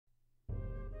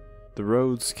The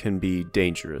roads can be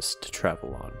dangerous to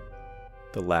travel on.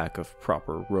 The lack of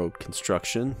proper road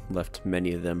construction left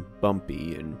many of them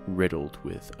bumpy and riddled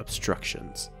with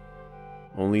obstructions.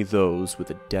 Only those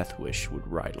with a death wish would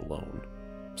ride alone,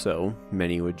 so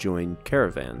many would join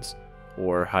caravans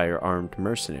or hire armed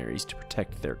mercenaries to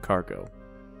protect their cargo.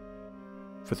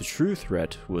 For the true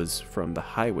threat was from the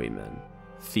highwaymen,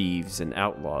 thieves and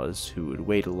outlaws who would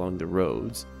wait along the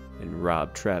roads and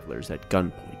rob travelers at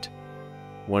gunpoint.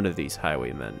 One of these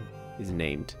highwaymen is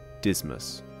named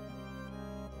Dismas.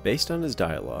 Based on his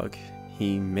dialogue,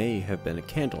 he may have been a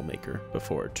candle maker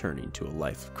before turning to a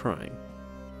life of crime.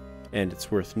 And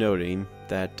it's worth noting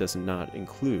that does not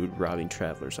include robbing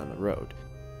travelers on the road.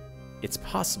 It's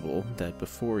possible that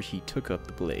before he took up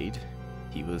the blade,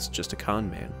 he was just a con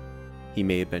man. He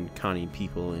may have been conning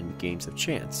people in games of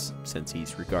chance, since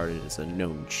he's regarded as a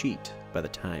known cheat by the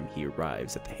time he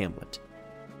arrives at the hamlet.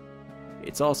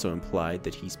 It's also implied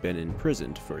that he's been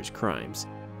imprisoned for his crimes.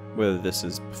 Whether this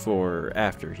is before or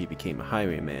after he became a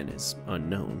highwayman is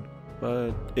unknown,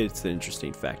 but it's an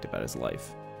interesting fact about his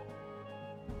life.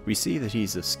 We see that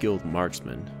he's a skilled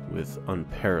marksman with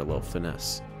unparalleled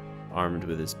finesse. Armed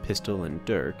with his pistol and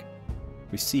dirk,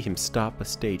 we see him stop a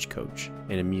stagecoach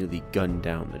and immediately gun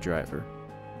down the driver.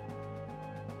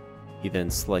 He then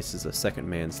slices a second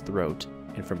man's throat,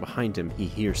 and from behind him he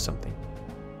hears something.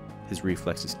 His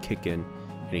reflexes kick in,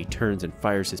 and he turns and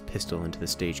fires his pistol into the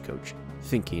stagecoach,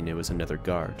 thinking it was another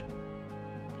guard.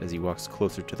 As he walks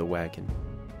closer to the wagon,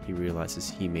 he realizes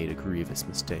he made a grievous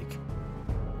mistake.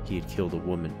 He had killed a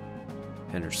woman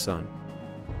and her son.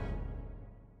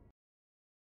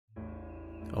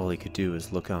 All he could do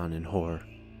is look on in horror.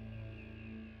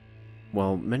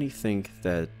 While many think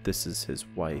that this is his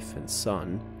wife and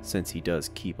son, since he does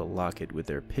keep a locket with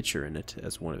their picture in it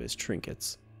as one of his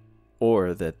trinkets,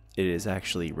 or that it is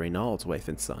actually Reynald's wife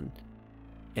and son,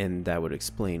 and that would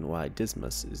explain why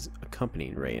Dismas is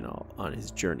accompanying Reynald on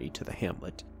his journey to the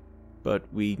hamlet, but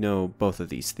we know both of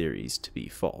these theories to be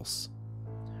false.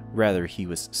 Rather, he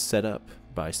was set up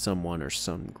by someone or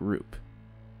some group.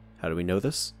 How do we know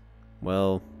this?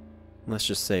 Well, let's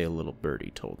just say a little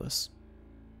birdie told us.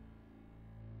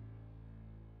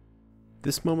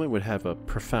 This moment would have a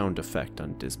profound effect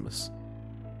on Dismas.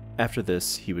 After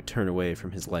this, he would turn away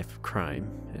from his life of crime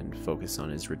and focus on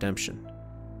his redemption.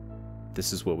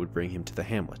 This is what would bring him to the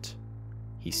hamlet.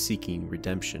 He's seeking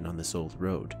redemption on this old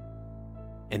road.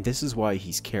 And this is why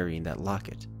he's carrying that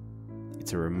locket.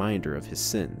 It's a reminder of his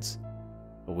sins,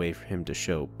 a way for him to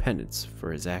show penance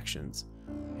for his actions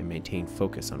and maintain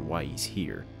focus on why he's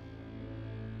here.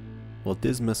 While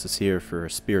Dismas is here for a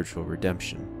spiritual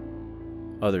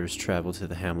redemption, others travel to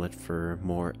the hamlet for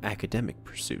more academic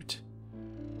pursuit.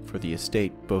 For the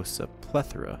estate boasts a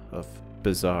plethora of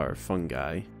bizarre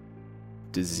fungi,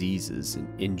 diseases, and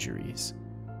injuries.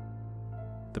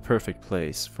 The perfect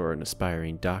place for an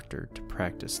aspiring doctor to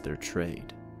practice their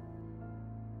trade.